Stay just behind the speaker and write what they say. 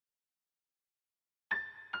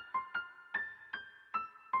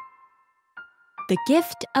The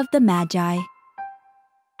Gift of the Magi.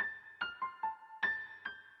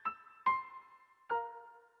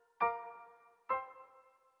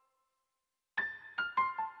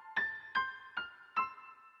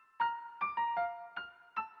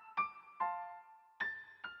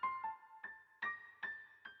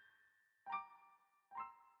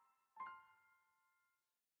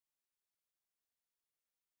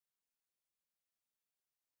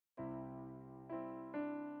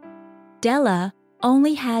 Della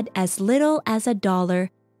only had as little as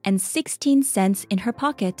 $1.16 in her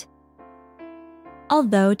pocket.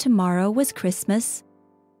 Although tomorrow was Christmas,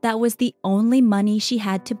 that was the only money she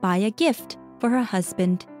had to buy a gift for her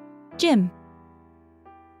husband, Jim.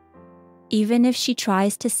 Even if she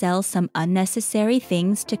tries to sell some unnecessary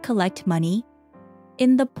things to collect money,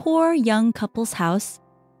 in the poor young couple's house,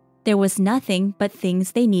 there was nothing but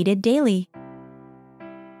things they needed daily.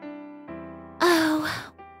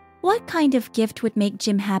 What kind of gift would make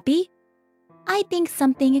Jim happy? I think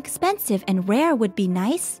something expensive and rare would be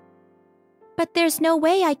nice. But there's no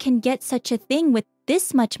way I can get such a thing with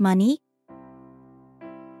this much money.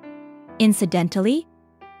 Incidentally,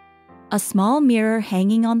 a small mirror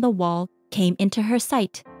hanging on the wall came into her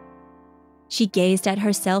sight. She gazed at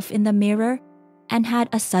herself in the mirror and had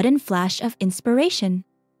a sudden flash of inspiration.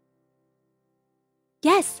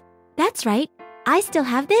 Yes, that's right. I still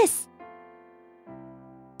have this.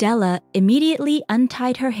 Della immediately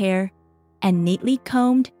untied her hair and neatly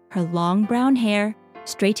combed her long brown hair,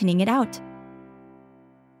 straightening it out.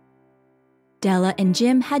 Della and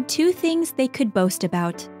Jim had two things they could boast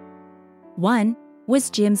about. One was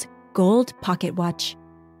Jim's gold pocket watch,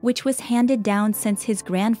 which was handed down since his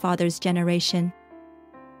grandfather's generation.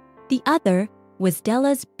 The other was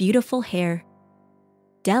Della's beautiful hair.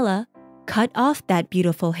 Della cut off that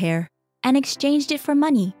beautiful hair and exchanged it for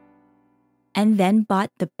money, and then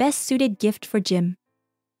bought the best-suited gift for Jim.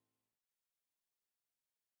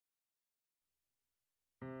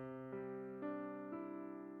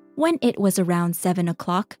 When it was around 7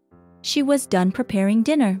 o'clock, she was done preparing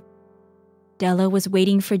dinner. Della was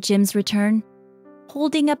waiting for Jim's return,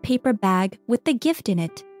 holding a paper bag with the gift in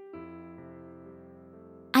it.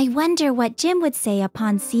 I wonder what Jim would say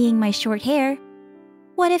upon seeing my short hair.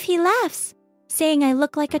 What if he laughs, saying I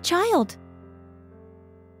look like a child?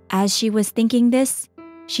 As she was thinking this,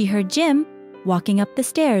 she heard Jim walking up the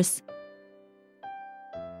stairs.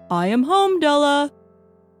 I am home, Della.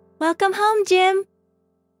 Welcome home, Jim.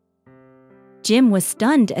 Jim was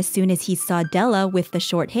stunned as soon as he saw Della with the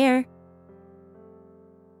short hair.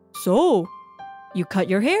 So, you cut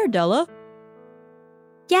your hair, Della?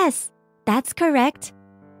 Yes, that's correct.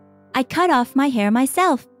 I cut off my hair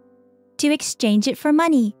myself to exchange it for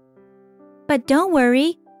money. But don't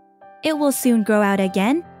worry, it will soon grow out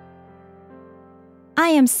again. I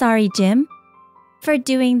am sorry, Jim, for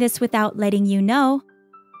doing this without letting you know.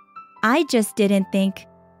 I just didn't think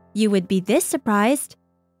you would be this surprised.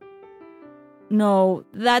 No,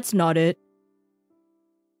 that's not it.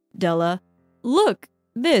 Della, look,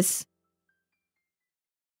 this.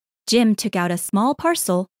 Jim took out a small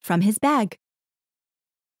parcel from his bag.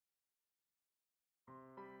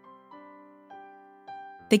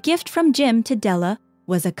 The gift from Jim to Della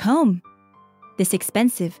was a comb. This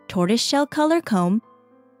expensive tortoiseshell color comb,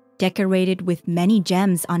 decorated with many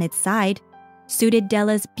gems on its side, suited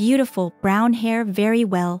Della's beautiful brown hair very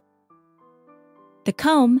well. The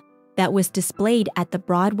comb that was displayed at the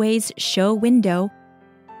Broadway's show window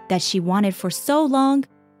that she wanted for so long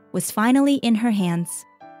was finally in her hands.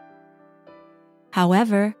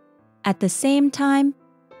 However, at the same time,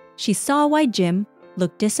 she saw why Jim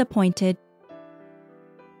looked disappointed.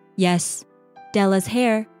 Yes, Della's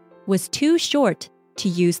hair was too short to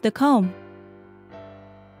use the comb.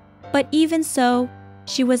 But even so,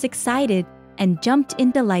 she was excited and jumped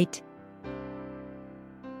in delight.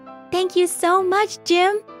 Thank you so much,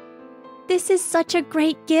 Jim. This is such a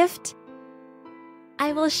great gift.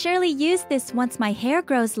 I will surely use this once my hair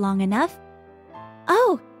grows long enough.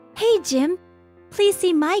 Oh, hey, Jim. Please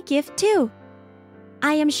see my gift too.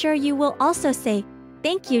 I am sure you will also say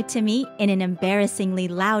thank you to me in an embarrassingly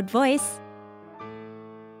loud voice.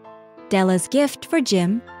 Della's gift for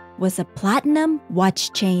Jim was a platinum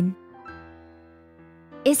watch chain.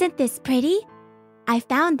 Isn't this pretty? I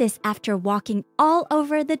found this after walking all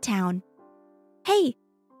over the town. Hey,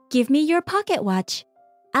 give me your pocket watch.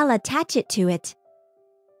 I'll attach it to it.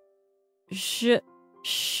 Sure.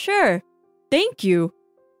 Thank you.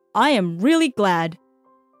 I am really glad.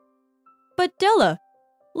 But Della,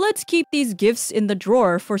 let's keep these gifts in the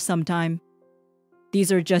drawer for some time.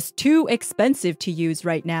 These are just too expensive to use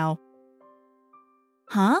right now.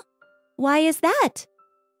 Huh? Why is that?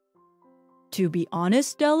 To be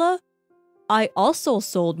honest, Della, I also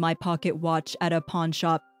sold my pocket watch at a pawn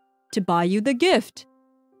shop to buy you the gift.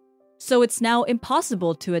 So it's now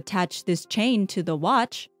impossible to attach this chain to the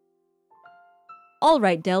watch. All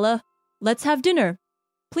right, Della, let's have dinner.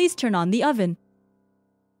 Please turn on the oven.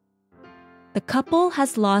 The couple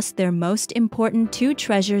has lost their most important two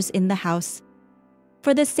treasures in the house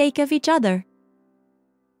for the sake of each other.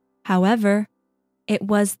 However, it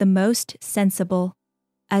was the most sensible,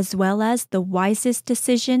 as well as the wisest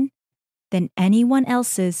decision than anyone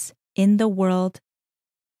else's in the world.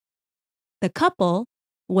 The couple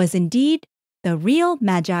was indeed the real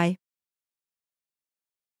Magi.